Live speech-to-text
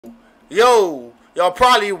Yo, y'all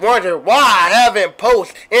probably wonder why I haven't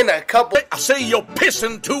posted in a couple. I say you're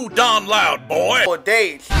pissing too darn loud, boy.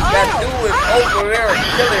 Days. That dude is over there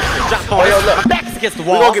killing shit. Oh, yo, look. My back's against the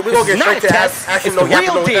wall. We gonna get straight to action. No,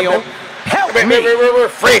 real deal. Help me.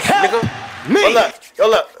 Fresh, nigga. Me. But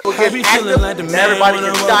look. We'll get active and everybody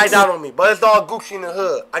gets died out on me. But it's all Gucci in the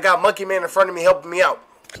hood. I got Monkey Man in front of me helping me out.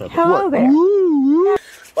 Hello there.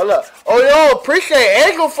 But look. Oh, yo, appreciate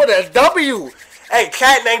Angel for the W. Hey,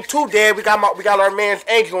 chat name too, Dad. We got our man's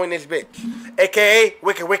Angel in this bitch. AKA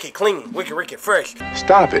Wicked Clean. Wicked Fresh.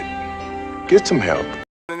 Stop it. Get some help.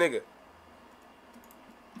 The nigga.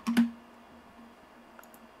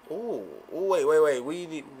 Ooh, wait.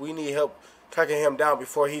 We need help tracking him down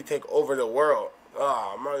before he take over the world.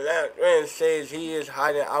 My man says he is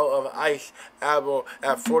hiding out of ice. Admiral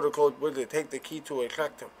at Fortico will take the key to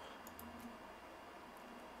extract him.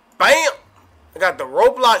 Bam! I got the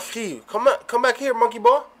Roblox key. Come back here, monkey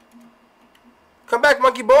boy. Come back,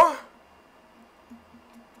 monkey boy.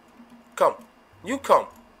 Come. You come.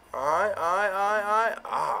 Alright.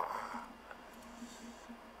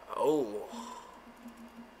 Oh.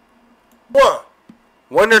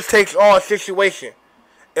 Winner takes all situation.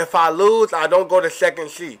 If I lose, I don't go to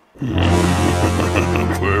second C.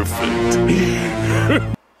 Perfect.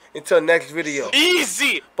 Until next video.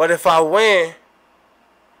 Easy. But if I win,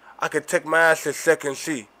 I could take my ass to second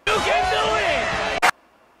C. You can do it.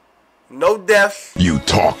 No deaths. You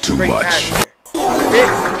talk too much. Action.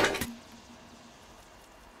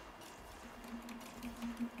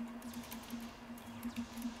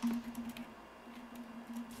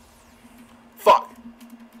 Fuck.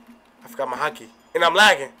 I forgot my hotkey. And I'm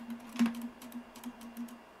lagging.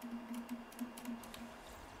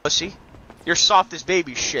 Pussy. You're soft as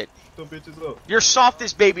baby shit. Some bitches up. You're soft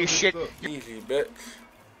as baby shit. Easy, bitch.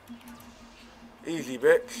 Easy,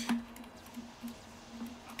 bitch.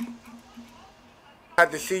 I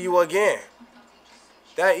have to see you again.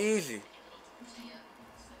 That easy.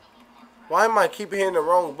 Why am I keep hitting the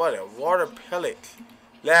wrong button? Water pellets.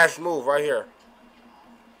 Last move right here.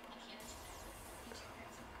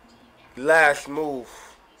 Last move.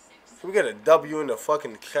 Can we get a W in the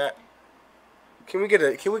fucking chat? Can we get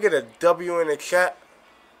a W in the chat?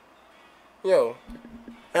 Yo,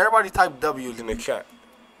 everybody type W's in the chat.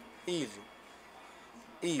 Easy.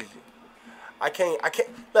 I can't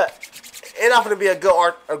look. And I'm gonna be a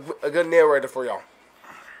good a good narrator for y'all.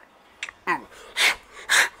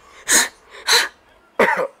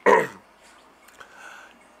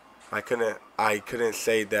 I couldn't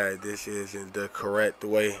say that this isn't the correct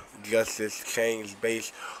way. Justice changes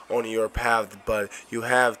based on your path, but you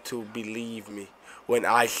have to believe me when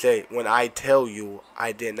I tell you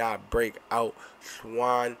I did not break out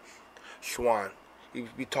Swan. We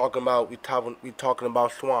talking about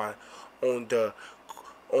Swan on the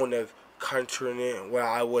continent where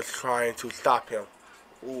I was trying to stop him.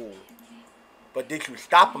 Ooh. But did you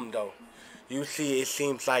stop him though? You see, it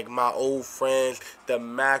seems like my old friends, the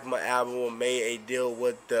Magma Admiral, made a deal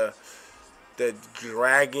with the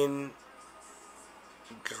Dragon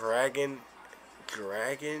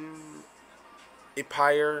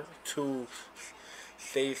Empire to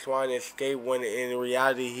save Swan and escape, when in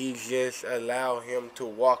reality he just allowed him to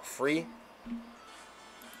walk free.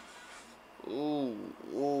 Ooh,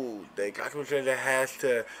 the documentary that has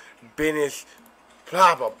to business,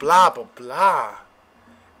 blah blah blah blah blah.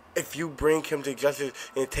 If you bring him to justice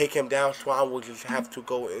and take him down, Swan will just have to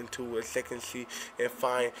go into a second seat and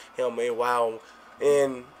find him a while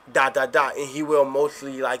and ... and he will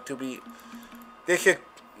mostly like to be. This is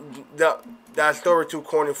that story too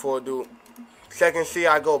corny for a dude. Second C,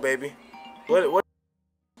 I go, baby. What?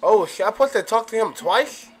 Oh shit! I supposed to talk to him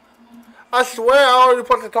twice? I swear I already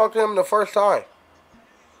supposed to talk to him the first time.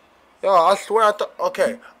 Yo, I swear I thought.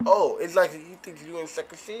 Okay. Oh, it's like you think you in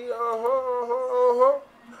second C?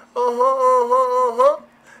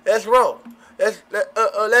 Let's roll. Let's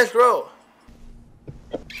roll.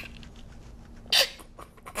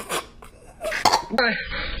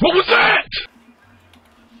 What was that?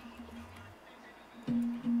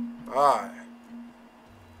 All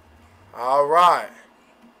right.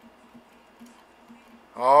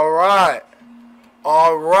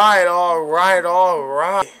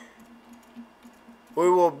 We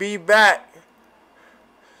will be back.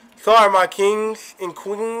 Sorry, my kings and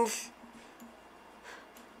queens.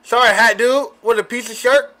 Sorry, hat dude with a piece of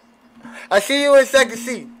shirt. I see you in second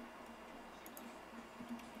seat.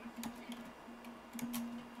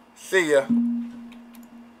 See ya.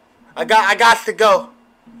 I got to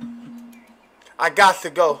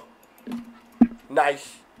go.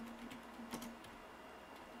 Nice.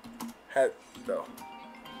 Hat though.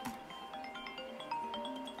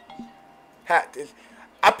 Hat.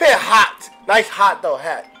 I pay hot. Nice hot though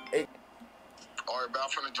hat. Hey. Alright, but I'm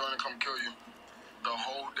finna join and come kill you. The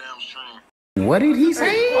whole damn stream. What did he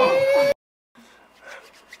say?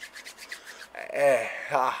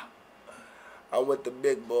 I'm with the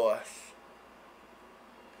big boys.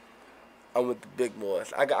 I'm with the big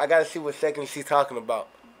boys. I gotta see what second she's talking about.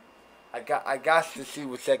 I got to see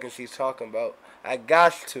what second she's talking about. I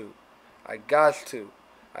got to.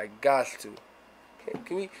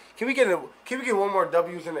 Can we get one more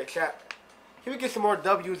W's in the chat? Can we get some more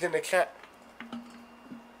W's in the chat?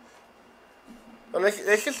 No, let's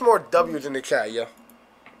get some more W's in the chat, yo.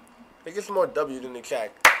 Let's get some more W's in the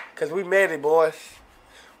chat. Cause we made it, boys.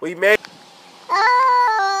 We made it.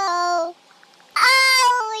 Oh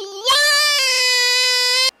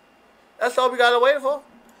yeah! That's all we gotta wait for.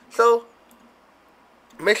 So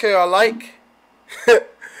make sure y'all like,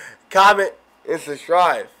 comment, and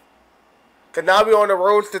subscribe. Cause now we on the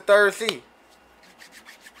road to third C.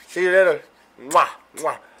 See you later. Mwah,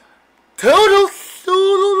 mwah. Toodles,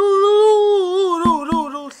 toodles,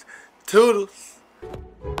 toodles.